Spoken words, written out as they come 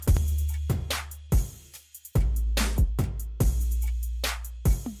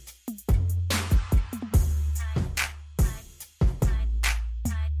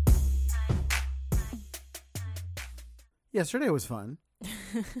Yesterday was fun.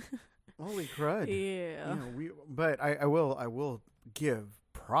 Holy crud! Yeah. But I will give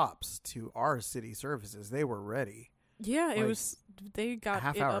props to our city services. They were ready. Yeah, Like, they got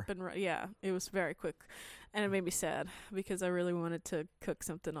half it hour. up and yeah, it was very quick. And it made me sad because I really wanted to cook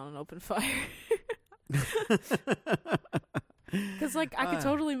something on an open fire. Because, like, I could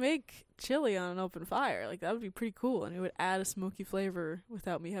totally make chili on an open fire. Like, that would be pretty cool. And it would add a smoky flavor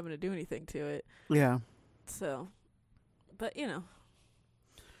without me having to do anything to it. Yeah. So, but, you know.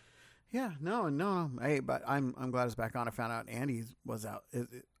 Yeah. No. Hey, but I'm glad it's back on. I found out Andy was out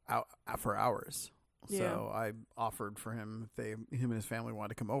for hours. So I offered for him if him and his family wanted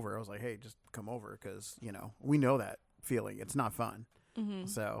to come over. I was like, hey, just come over because, we know that feeling. It's not fun. Mm-hmm.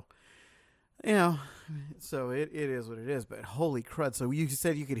 So, so it is what it is. But holy crud. So you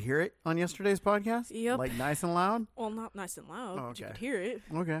said you could hear it on yesterday's podcast? Yep. Like nice and loud? Well, not nice and loud, Oh, but you okay. could hear it.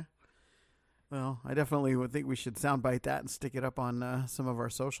 Okay. Well, I definitely would think we should soundbite that and stick it up on some of our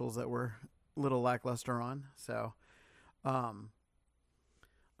socials that we're a little lackluster on. So,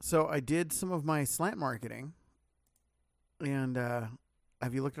 so I did some of my slant marketing. And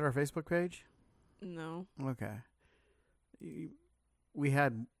have you looked at our Facebook page? No. Okay. We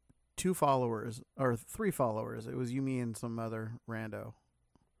had 2 followers or 3 followers. It was you, me, and some other rando.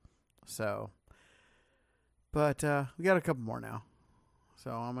 So, but we got a couple more now. So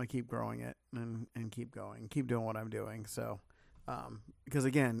I'm going to keep growing it and keep going, keep doing what I'm doing. So, because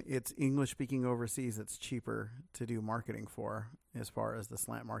again, it's English speaking overseas that's cheaper to do marketing for as far as the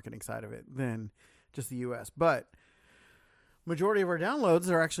slant marketing side of it than just the U.S. But majority of our downloads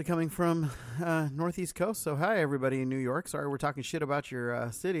are actually coming from Northeast Coast. So hi, everybody in New York. Sorry, we're talking shit about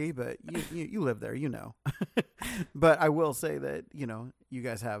your city, but you live there, But I will say that, you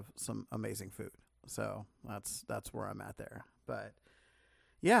guys have some amazing food. So that's where I'm at there. But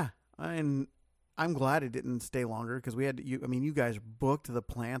yeah, and I'm glad it didn't stay longer because you guys booked the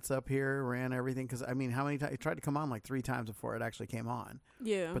plants up here, ran everything. Because, how many times? It tried to come on like 3 times before it actually came on.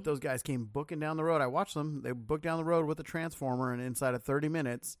 Yeah. But those guys came booking down the road. I watched them. They booked down the road with a transformer, and inside of 30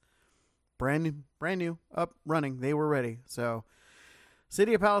 minutes, brand new, up, running. They were ready. So,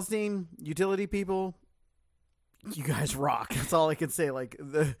 City of Palestine, utility people, you guys rock. That's all I can say. Like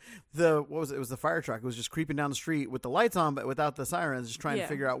the what was it? It was the fire truck. It was just creeping down the street with the lights on, but without the sirens, just trying to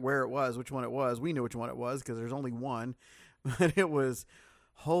figure out where it was, which one it was. We knew which one it was because there's only one, but it was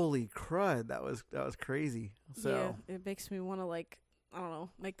holy crud. That was crazy. So yeah, it makes me want to I don't know,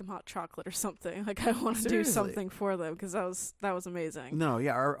 make them hot chocolate or something. Like I want to do Seriously. something for them because that was amazing. No,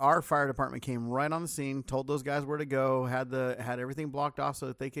 yeah, our fire department came right on the scene, told those guys where to go, had everything blocked off so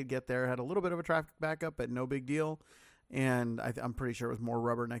that they could get there, had a little bit of a traffic backup, but no big deal. And I'm pretty sure it was more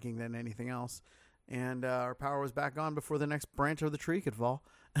rubbernecking than anything else. And our power was back on before the next branch of the tree could fall.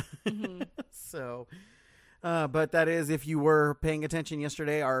 Mm-hmm. So, but that is, if you were paying attention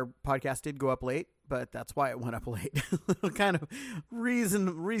yesterday, our podcast did go up late, but that's why it went up late. Kind of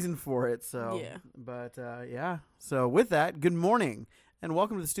reason for it. So, yeah. But yeah. So with that, good morning and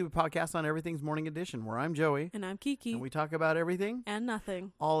welcome to the Stupid Podcast on Everything's Morning Edition, where I'm Joey And I'm Kiki. and we talk about everything and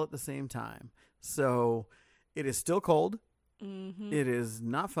nothing. all at the same time. So it is still cold. Mm-hmm. It is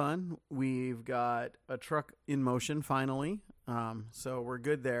not fun. We've got a truck in motion finally. So we're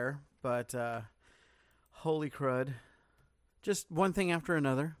good there, but holy crud. Just one thing after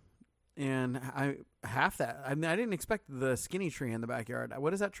another. And I didn't expect the skinny tree in the backyard.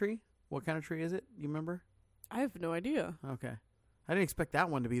 What is that tree? What kind of tree is it? You remember? I have no idea. Okay. I didn't expect that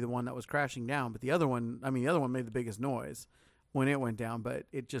one to be the one that was crashing down, but the other one made the biggest noise when it went down, but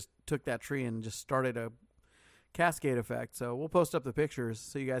it just took that tree and just started a cascade effect. So we'll post up the pictures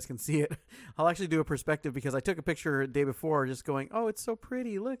so you guys can see it. I'll actually do a perspective because I took a picture the day before just going, oh, it's so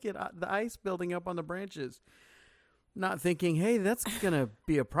pretty. Look at the ice building up on the branches. Not thinking, hey, that's going to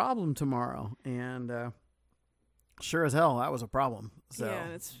be a problem tomorrow. And sure as hell, that was a problem. So. Yeah,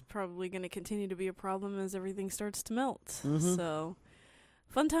 and it's probably going to continue to be a problem as everything starts to melt. Mm-hmm. So,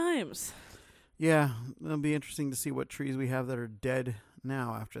 fun times. Yeah, it'll be interesting to see what trees we have that are dead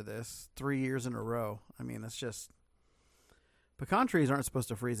now after this. 3 years in a row. I mean, that's just... Pecan trees aren't supposed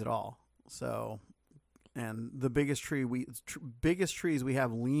to freeze at all. So, and the biggest trees we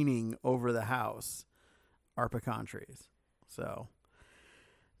have leaning over the house are pecan trees. So,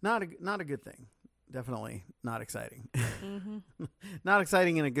 not a good thing. Definitely not exciting. Mm-hmm. Not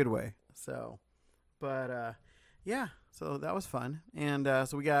exciting in a good way. So, but yeah, so that was fun. And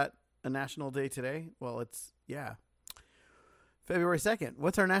so we got a national day today. Well, it's February 2nd.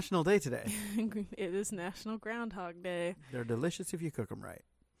 What's our national day today? It is National Groundhog Day. They're delicious if you cook them right.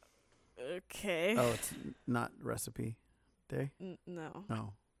 Okay. Oh, it's not recipe day? No.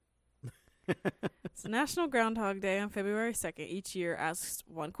 No. So National Groundhog Day on February 2nd each year asks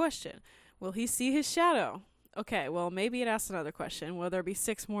one question. Will he see his shadow? Okay, well, maybe it asks another question. Will there be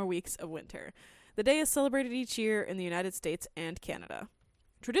 6 more weeks of winter? The day is celebrated each year in the United States and Canada.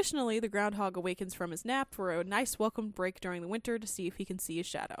 Traditionally, the groundhog awakens from his nap for a nice welcome break during the winter to see if he can see his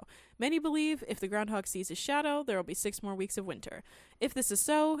shadow. Many believe if the groundhog sees his shadow, there will be 6 more weeks of winter. If this is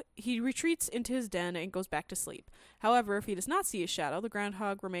so, he retreats into his den and goes back to sleep. However, if he does not see his shadow, the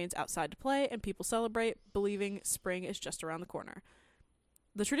groundhog remains outside to play, and people celebrate, believing spring is just around the corner.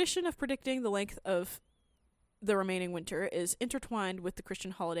 The tradition of predicting the length of the remaining winter is intertwined with the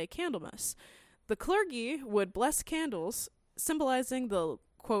Christian holiday Candlemas. The clergy would bless candles, symbolizing the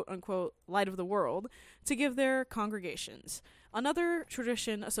quote-unquote light of the world, to give their congregations. Another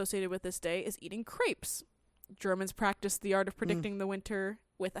tradition associated with this day is eating crepes. Germans practiced the art of predicting the winter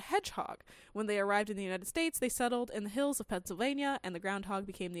with a hedgehog. When they arrived in the United States, they settled in the hills of Pennsylvania, and the groundhog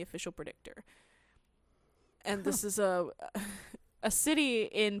became the official predictor. And this is a city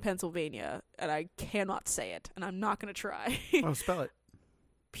in Pennsylvania, and I cannot say it, and I'm not going to try. Oh, spell it.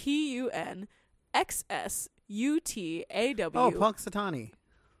 Punxsutaw. Oh, Punxsutawney.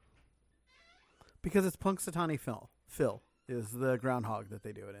 Because it's Punxsutawney Phil is the groundhog that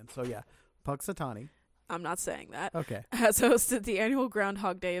they do it in. So yeah, Punxsutawney. I'm not saying that. Okay. Has hosted the annual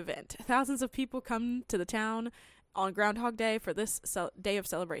Groundhog Day event. Thousands of people come to the town on Groundhog Day for this day of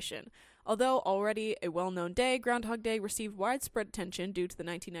celebration. Although already a well-known day, Groundhog Day received widespread attention due to the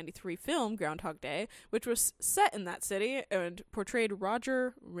 1993 film Groundhog Day, which was set in that city and portrayed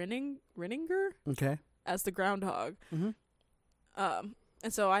Roger Renninger as the groundhog. Mm-hmm.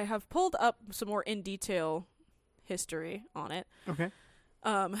 And so I have pulled up some more in-detail history on it. Okay.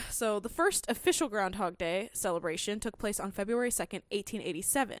 So the first official Groundhog Day celebration took place on February 2nd,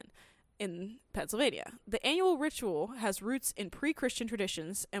 1887. In Pennsylvania. The annual ritual has roots in pre-Christian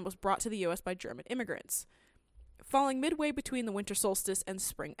traditions and was brought to the U.S. by German immigrants. Falling midway between the winter solstice and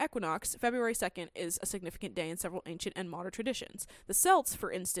spring equinox, February 2nd is a significant day in several ancient and modern traditions. The Celts,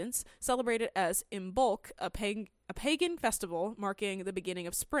 for instance, celebrate it as Imbolc, a pagan festival marking the beginning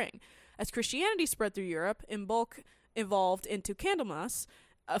of spring. As Christianity spread through Europe, Imbolc evolved into Candlemas,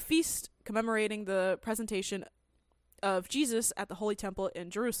 a feast commemorating the presentation of Jesus at the Holy Temple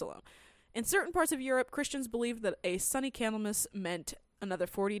in Jerusalem. In certain parts of Europe, Christians believed that a sunny Candlemas meant another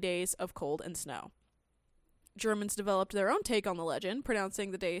 40 days of cold and snow. Germans developed their own take on the legend,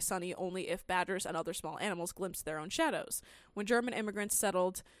 pronouncing the day sunny only if badgers and other small animals glimpsed their own shadows. When German immigrants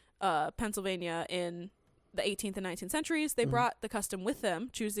settled Pennsylvania in the 18th and 19th centuries, they brought the custom with them,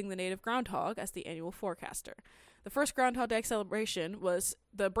 choosing the native groundhog as the annual forecaster. The first Groundhog Day celebration was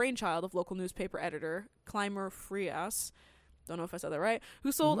the brainchild of local newspaper editor Clymer Frias, don't know if I said that right,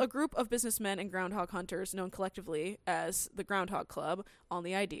 who sold a group of businessmen and groundhog hunters known collectively as the Groundhog Club on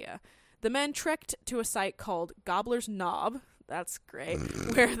the idea. The men trekked to a site called Gobbler's Knob, that's great,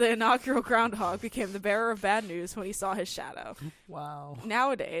 where the inaugural groundhog became the bearer of bad news when he saw his shadow. Wow.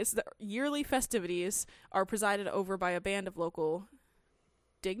 Nowadays, the yearly festivities are presided over by a band of local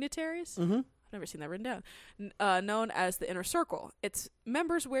dignitaries. I've never seen that written down. Known as the Inner Circle. Its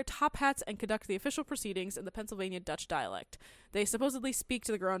members wear top hats and conduct the official proceedings in the Pennsylvania Dutch dialect. They supposedly speak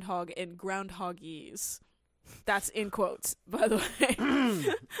to the groundhog in groundhogese. That's in quotes, by the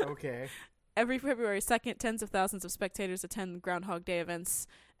way. Okay. Every February 2nd, tens of thousands of spectators attend Groundhog Day events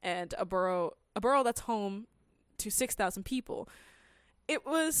and a borough that's home to 6,000 people. It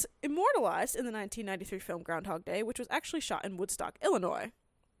was immortalized in the 1993 film Groundhog Day, which was actually shot in Woodstock, Illinois.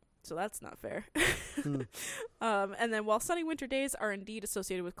 So that's not fair. And then while sunny winter days are indeed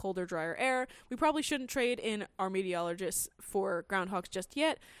associated with colder, drier air, we probably shouldn't trade in our meteorologists for groundhogs just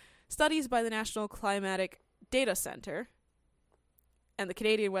yet. Studies by the National Climatic Data Center and the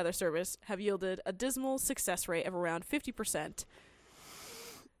Canadian Weather Service have yielded a dismal success rate of around 50%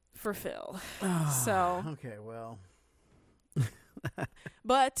 for Phil. So okay, well.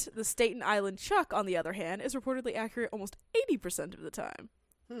 But the Staten Island Chuck, on the other hand, is reportedly accurate almost 80% of the time.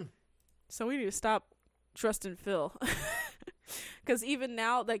 So we need to stop trusting Phil. Because even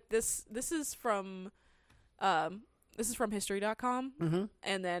now, like this is from history.com.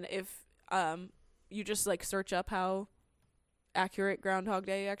 And then if you just like search up how accurate Groundhog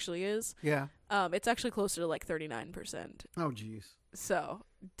Day actually is, it's actually closer to like 39%. Oh geez. So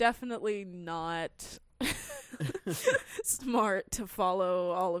definitely not smart to follow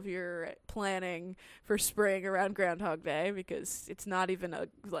all of your planning for spring around Groundhog Day, because it's not even a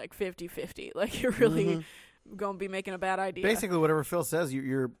like 50-50. Like you're really gonna be making a bad idea. Basically, whatever Phil says,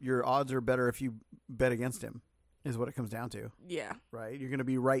 your odds are better if you bet against him, is what it comes down to. Yeah. Right. You're gonna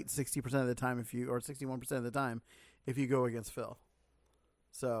be right 60% of the time or 61% of the time if you go against Phil.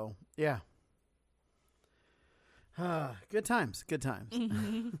 So yeah. Good times. Good times.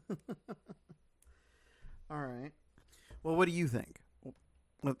 All right. Well, what do you think?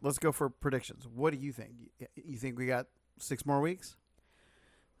 Let's go for predictions. What do you think? You think we got 6 more weeks?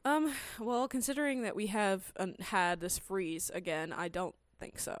 Well, considering that we have had this freeze again, I don't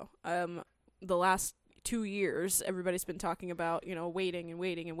think so. The last 2 years, everybody's been talking about, waiting and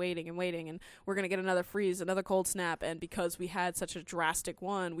waiting and waiting and waiting, and we're going to get another freeze, another cold snap, and because we had such a drastic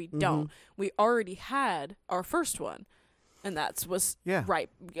one, we don't. We already had our first one, and that was right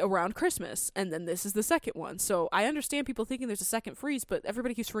around Christmas, and then this is the second one. So I understand people thinking there's a second freeze, but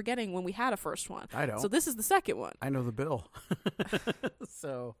everybody keeps forgetting when we had a first one. I don't. So this is the second one. I know the bill.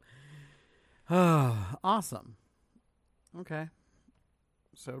 So, awesome. Okay.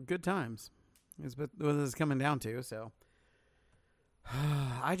 So good times. Is what this is coming down to. So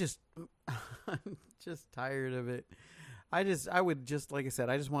I'm just tired of it. I would just, like I said,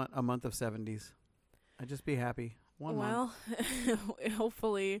 I just want a month of 70s. I'd just be happy. One month.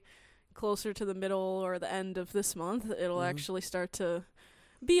 Hopefully closer to the middle or the end of this month, it'll actually start to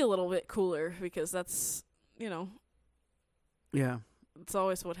be a little bit cooler, because that's, yeah, it's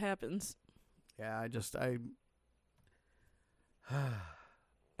always what happens. Yeah.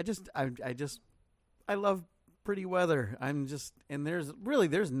 I love pretty weather. And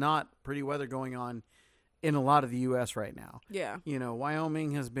there's not pretty weather going on in a lot of the U.S. right now. Yeah.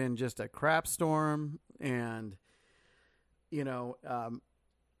 Wyoming has been just a crap storm, and,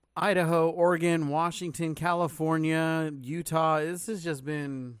 Idaho, Oregon, Washington, California, Utah. This has just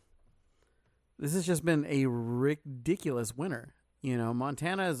been a ridiculous winter.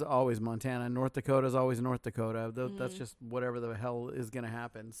 Montana is always Montana. North Dakota is always North Dakota. That's just whatever the hell is going to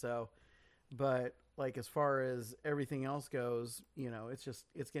happen. So, but like as far as everything else goes,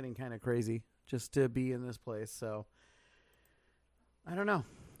 it's getting kind of crazy just to be in this place. So I don't know.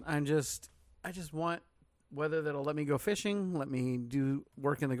 I just want weather that'll let me go fishing, let me do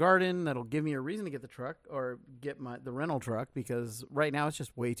work in the garden, that'll give me a reason to get the truck or get the rental truck, because right now it's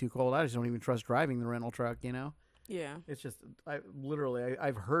just way too cold. I just don't even trust driving the rental truck, Yeah. It's just,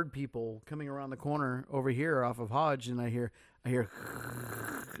 I've heard people coming around the corner over here off of Hodge, and I hear,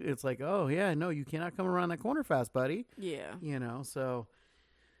 it's like, oh yeah, no, you cannot come around that corner fast, buddy. Yeah. So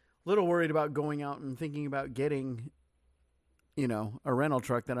a little worried about going out and thinking about getting, a rental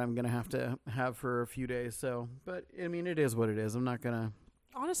truck that I'm going to have for a few days. So, but I mean, it is what it is. I'm not going to.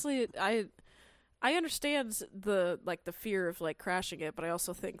 Honestly, I understand the fear of crashing it, but I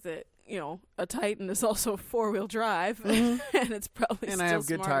also think that, a Titan is also 4-wheel drive, and it's probably and still I have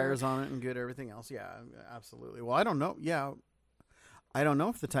good smarter. tires on it and good everything else. Yeah, absolutely. Well, I don't know. Yeah, I don't know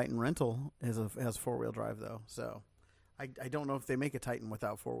if the Titan rental has 4-wheel drive though. So I don't know if they make a Titan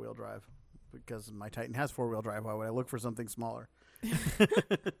without 4-wheel drive, because my Titan has 4-wheel drive. Why would I look for something smaller?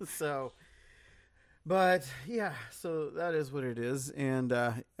 So, but yeah, so that is what it is. And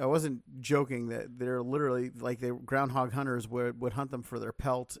I wasn't joking that they're literally the groundhog hunters would hunt them for their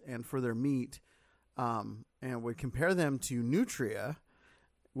pelt and for their meat, and would compare them to nutria,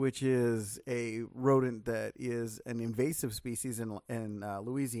 which is a rodent that is an invasive species in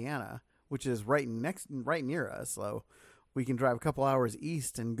Louisiana, which is right near us. So we can drive a couple hours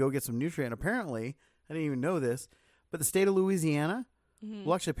east and go get some nutria. And apparently, I didn't even know this, but the state of Louisiana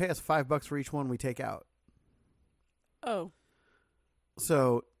will actually pay us $5 for each one we take out. Oh.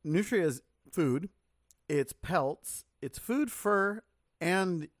 So nutria is food, it's pelts, it's food, fur,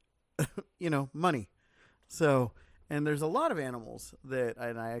 and money. So, and there's a lot of animals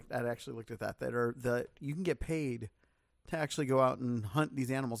I'd actually looked at that you can get paid to actually go out and hunt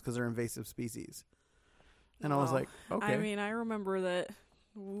these animals because they're invasive species. And I was like, okay. I mean, I remember that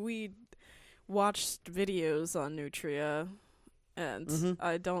we watched videos on nutria, and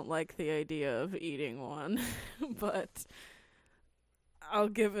I don't like the idea of eating one, but I'll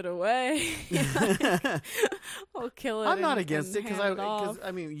give it away. I'll kill it. I'm not against it, because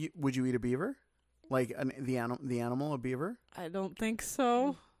I mean, would you eat a beaver? Like the animal, a beaver? I don't think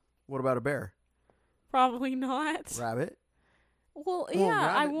so. What about a bear? Probably not. Rabbit? Well,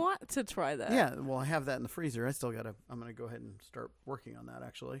 yeah, I want to try that. Yeah, well, I have that in the freezer. I'm going to go ahead and start working on that,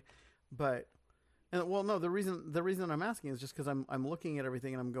 actually. But, no, the reason I'm asking is just because I'm looking at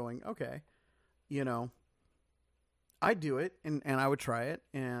everything and I'm going, okay, I'd do it and I would try it,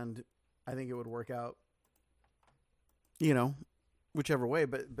 and I think it would work out, whichever way.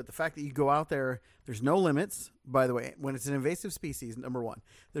 But the fact that you go out there, there's no limits, by the way. When it's an invasive species, number one,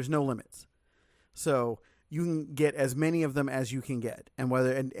 there's no limits. So you can get as many of them as you can get, and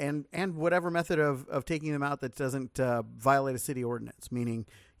whatever method of taking them out that doesn't violate a city ordinance. Meaning,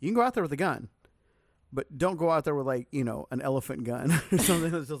 you can go out there with a gun, but don't go out there with an elephant gun or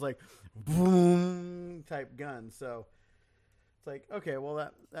something that's just like, boom type gun. So it's like, okay,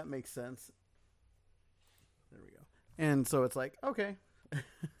 well that makes sense. There we go. And so it's like, okay.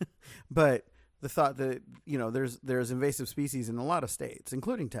 But the thought that, there's invasive species in a lot of states,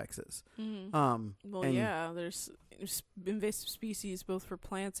 including Texas. Mm-hmm. There's invasive species both for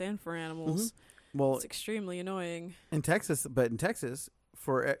plants and for animals. Mm-hmm. Well, it's extremely annoying. In Texas,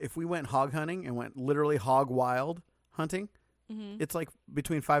 if we went hog hunting and went literally hog wild hunting, it's like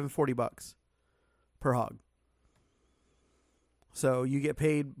between $5 and $40 per hog. So you get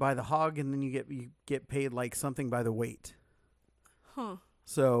paid by the hog, and then you get paid like something by the weight. Huh.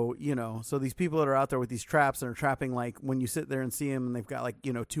 So, so these people that are out there with these traps and are trapping, like when you sit there and see them and they've got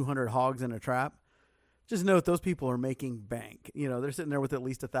 200 hogs in a trap, just note those people are making bank. They're sitting there with at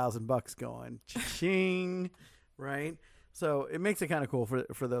least $1,000 going, ching, right? So it makes it kind of cool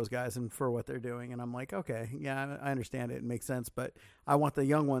for those guys and for what they're doing. And I'm like, okay, yeah, I understand it. It makes sense. But I want the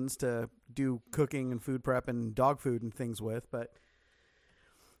young ones to do cooking and food prep and dog food and things with. But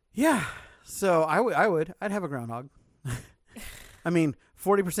yeah, so I'd have a groundhog. I mean,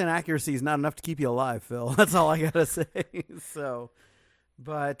 40% accuracy is not enough to keep you alive, Phil. That's all I got to say. So,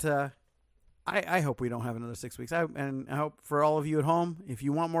 but I hope we don't have another 6 weeks. I hope for all of you at home, if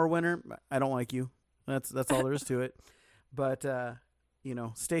you want more winter, I don't like you. That's all there is to it. But,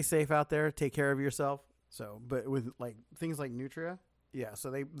 stay safe out there. Take care of yourself. So, but with like things like Nutria, yeah,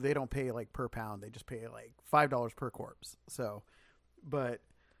 so they don't pay like per pound. They just pay like $5 per corpse. So, but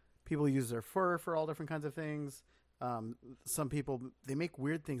people use their fur for all different kinds of things. Some people, they make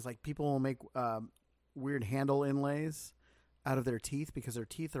weird things. Like people will make weird handle inlays out of their teeth because their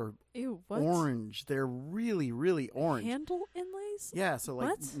teeth are orange. They're really, really orange. Handle inlays? Yeah, so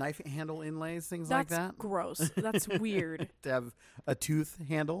like knife handle inlays, things like that. That's gross. That's weird. To have a tooth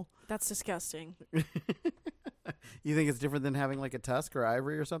handle. That's disgusting. You think it's different than having like a tusk or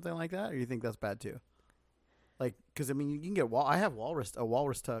ivory or something like that? Or you think that's bad too? Like, because I mean, you can get I have a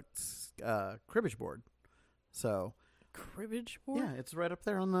walrus tusk cribbage board. So cribbage board? Yeah, it's right up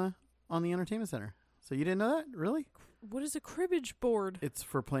there on the entertainment center. So you didn't know that? Really? What is a cribbage board? It's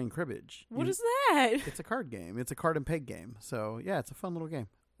for playing cribbage. What is that? It's a card game. It's a card and peg game. So yeah, it's a fun little game.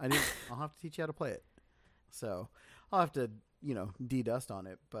 I'll have to teach you how to play it. So I'll have to, de-dust on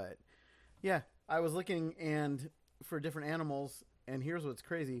it. But yeah, I was looking and for different animals, and here's what's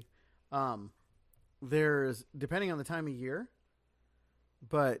crazy. There's, depending on the time of year,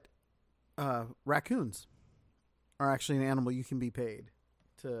 but raccoons are actually an animal you can be paid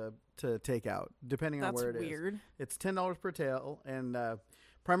to take out, depending on where it is. That's weird. It's $10 per tail, and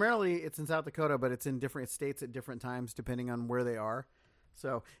primarily it's in South Dakota, but it's in different states at different times, depending on where they are.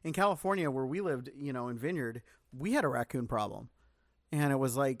 So in California, where we lived, in Vineyard, we had a raccoon problem, and it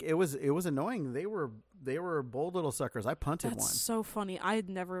was like it was annoying. They were bold little suckers. I punted one. That's so funny. I had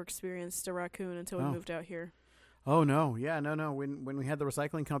never experienced a raccoon until we moved out here. Oh, no. Yeah, no. When we had the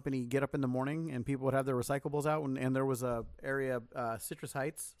recycling company get up in the morning and people would have their recyclables out, and there was a area, Citrus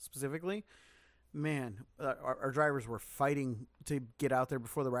Heights specifically, man, our drivers were fighting to get out there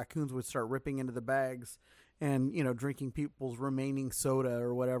before the raccoons would start ripping into the bags and, drinking people's remaining soda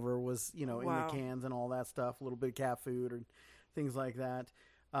or whatever was, in the cans and all that stuff, a little bit of cat food or things like that.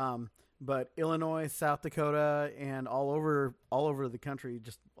 But Illinois, South Dakota, and all over the country,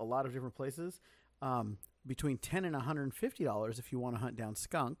 just a lot of different places, between $10 and $150 if you want to hunt down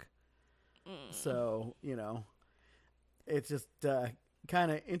skunk. So, it's just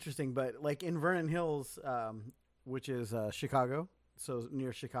kind of interesting. But like in Vernon Hills, which is Chicago, so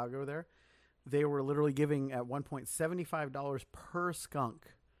near Chicago there, they were literally giving at one point $75 per skunk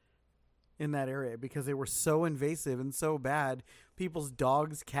in that area because they were so invasive and so bad. People's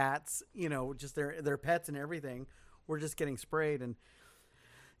dogs, cats, just their pets and everything were just getting sprayed. And,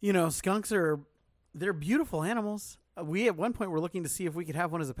 skunks they're beautiful animals. We at one point were looking to see if we could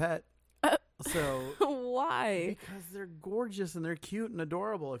have one as a pet. So why? Because they're gorgeous and they're cute and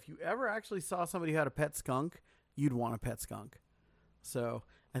adorable. If you ever actually saw somebody who had a pet skunk, you'd want a pet skunk. So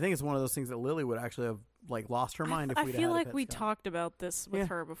I think it's one of those things that Lily would actually have like lost her mind if we'd had a pet skunk. I feel like we talked about this with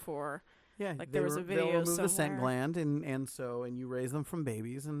her before. Yeah, like there was a video they'll remove somewhere. The scent gland and you raise them from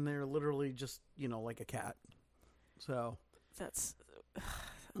babies and they're literally just like a cat. So that's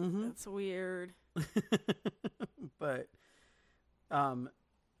that's weird. But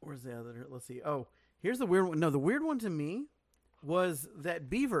where's the other? Let's see. Oh, here's the weird one. No, the weird one to me was that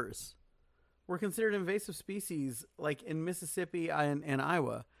beavers were considered invasive species, like in Mississippi and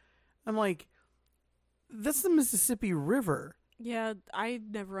Iowa. I'm like, that's the Mississippi River. Yeah, I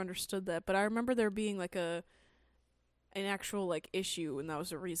never understood that, but I remember there being like an actual like issue, and that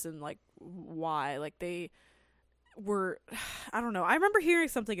was the reason like why like they were, I don't know. I remember hearing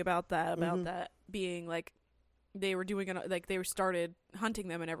something about that, Mhm. that being like they were doing like they started hunting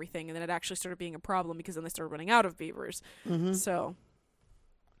them and everything, and then it actually started being a problem because then they started running out of beavers. Mm-hmm. So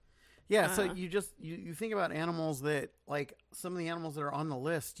Yeah, so you think about animals that, like, some of the animals that are on the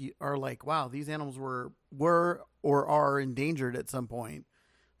list are like, wow, these animals were or are endangered at some point.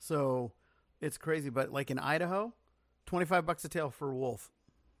 So it's crazy. But like in Idaho, $25 a tail for a wolf.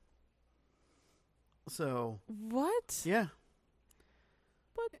 So what? yeah.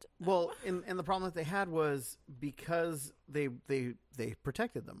 But Well, and the problem that they had was because they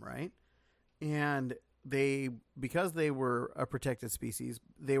protected them, right? And because they were a protected species,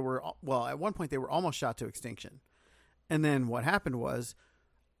 they were, well, at one point they were almost shot to extinction. And then what happened was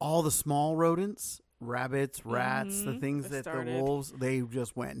all the small rodents, rabbits, rats, the things that the wolves, they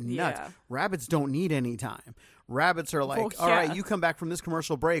just went nuts. Yeah. Rabbits don't need any time. Rabbits are like, all right, you come back from this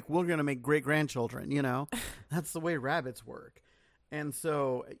commercial break, we're going to make great grandchildren, you know? That's the way rabbits work. And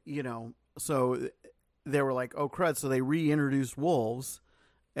so, so they were like, oh crud, so they reintroduced wolves.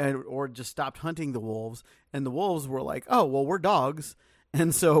 Or just stopped hunting the wolves, and the wolves were like, oh, well, we're dogs,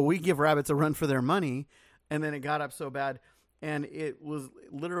 and so we give rabbits a run for their money. And then it got up so bad, and it was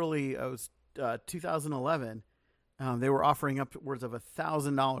literally 2011. They were offering upwards of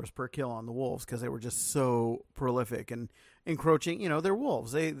 $1,000 per kill on the wolves because they were just so prolific and encroaching. They're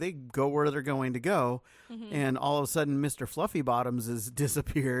wolves. They go where they're going to go, and all of a sudden, Mr. Fluffy Bottoms has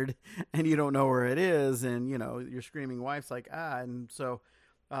disappeared, and you don't know where it is, and your screaming wife's like, and so.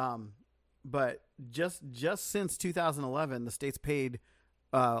 But just since 2011, the state's paid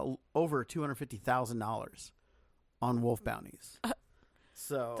over $250,000 on wolf bounties.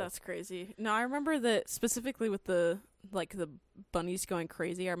 So that's crazy. No, I remember that specifically with the bunnies going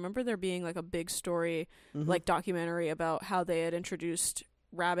crazy. I remember there being like a big story, like documentary about how they had introduced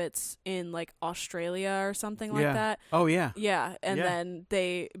rabbits in like Australia or something like that. Oh yeah. Yeah, and then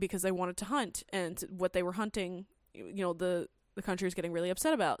because they wanted to hunt, and what they were hunting, the country was getting really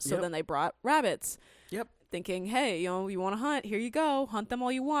upset about. So then they brought rabbits. Yep. Thinking, hey, you want to hunt? Here you go. Hunt them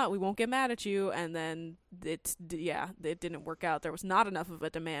all you want. We won't get mad at you. And then it didn't work out. There was not enough of a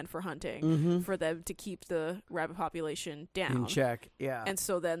demand for hunting for them to keep the rabbit population down. In check, yeah. And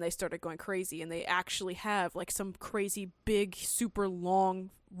so then they started going crazy, and they actually have like some crazy big, super long,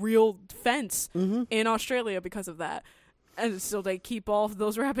 real fence in Australia because of that. And so they keep all of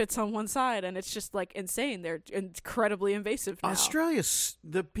those rabbits on one side, and it's just like insane. They're incredibly invasive now.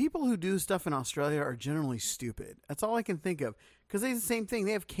 The people who do stuff in Australia are generally stupid. That's all I can think of. Because they the same thing.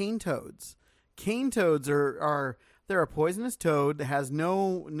 They have cane toads. Cane toads they're a poisonous toad that has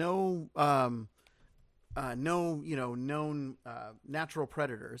no known natural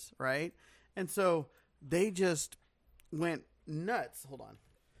predators, right? And so they just went nuts. Hold on.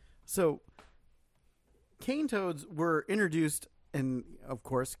 So cane toads were introduced, and of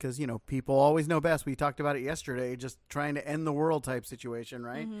course, because people always know best. We talked about it yesterday, just trying to end the world type situation,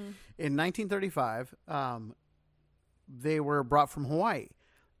 right? In 1935, they were brought from Hawaii,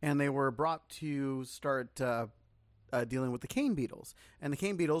 and they were brought to start dealing with the cane beetles. And the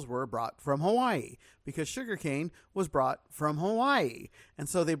cane beetles were brought from Hawaii because sugarcane was brought from Hawaii, and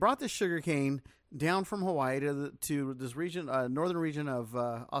so they brought this sugarcane down from Hawaii to this region, northern region of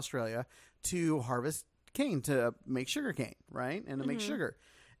Australia, to harvest cane to make sugar cane, right? And to make sugar.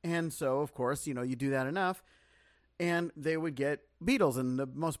 And so, of course, you do that enough, and they would get beetles. And the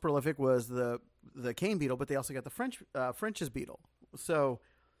most prolific was the cane beetle, but they also got the French's beetle. So,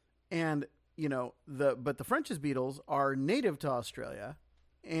 and, but the French's beetles are native to Australia,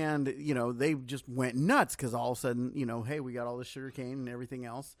 and, they just went nuts because all of a sudden, hey, we got all this sugar cane and everything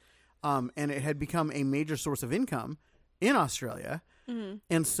else. And it had become a major source of income in Australia.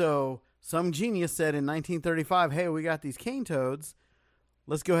 And so some genius said in 1935, hey, we got these cane toads.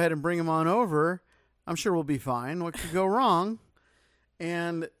 Let's go ahead and bring them on over. I'm sure we'll be fine. What could go wrong?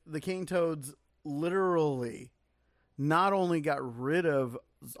 And the cane toads literally not only got rid of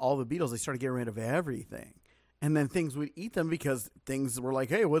all the beetles, they started getting rid of everything. And then things would eat them because things were like,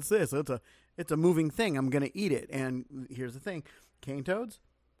 hey, what's this? It's a moving thing. I'm going to eat it. And here's the thing. Cane toads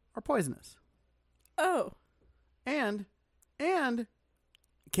are poisonous. Oh. And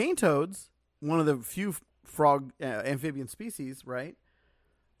cane toads, one of the few frog amphibian species, right,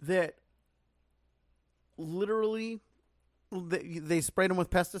 that literally they sprayed them with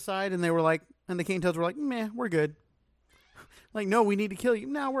pesticide, and they were like, and the cane toads were like, meh, we're good. Like, no, we need to kill you.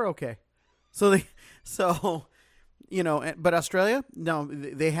 No, we're okay. But Australia, no,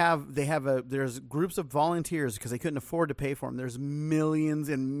 there's groups of volunteers because they couldn't afford to pay for them. There's millions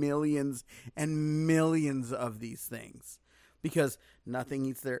and millions and millions of these things because nothing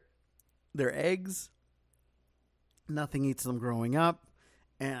eats their eggs, Nothing eats them growing up,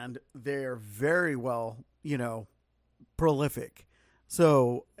 and they're very well, prolific.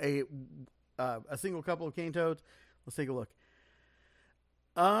 So a single couple of cane toads, let's take a look.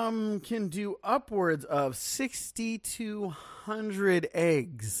 Can do upwards of 6,200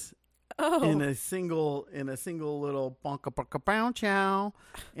 eggs in a single little bonka bonka bow chow,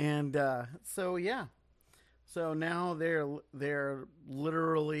 and so yeah. So now they're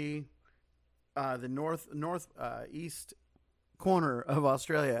literally the north east corner of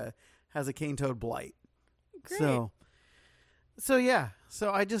Australia has a cane toad blight. Great. So yeah.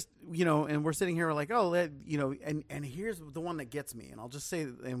 So I just and we're sitting here like, oh, and here's the one that gets me, and I'll just say,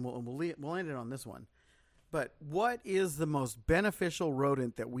 and we'll end it on this one. But what is the most beneficial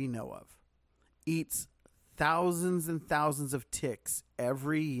rodent that we know of? Eats thousands and thousands of ticks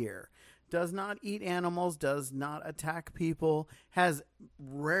every year. Does not eat animals, does not attack people, has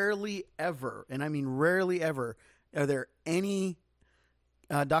rarely ever, and I mean rarely ever, are there any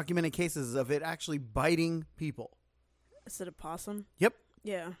documented cases of it actually biting people. Is it a possum? Yep.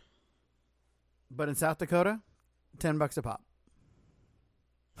 Yeah. But in South Dakota, $10 a pop.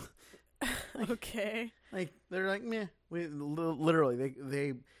 Okay. Like they're like, meh. Literally,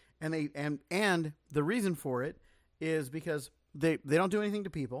 and the reason for it is because they don't do anything to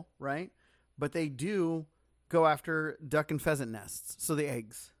people, right? But they do go after duck and pheasant nests, so the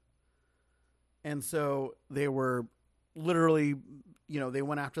eggs. And so they were literally, they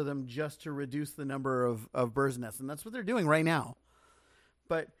went after them just to reduce the number of birds' nests, and that's what they're doing right now.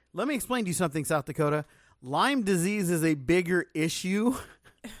 But let me explain to you something, South Dakota. Lyme disease is a bigger issue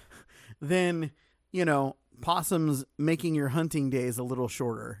than, possums making your hunting days a little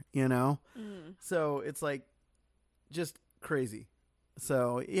shorter, So it's like just crazy.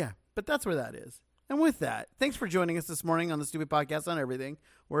 So, yeah, but that's where that is. And with that, thanks for joining us this morning on the Stupid Podcast on Everything,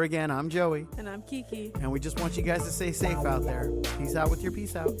 where, again, I'm Joey. And I'm Kiki. And we just want you guys to stay safe out there. Peace out with your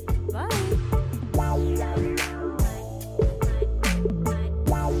peace out. Bye.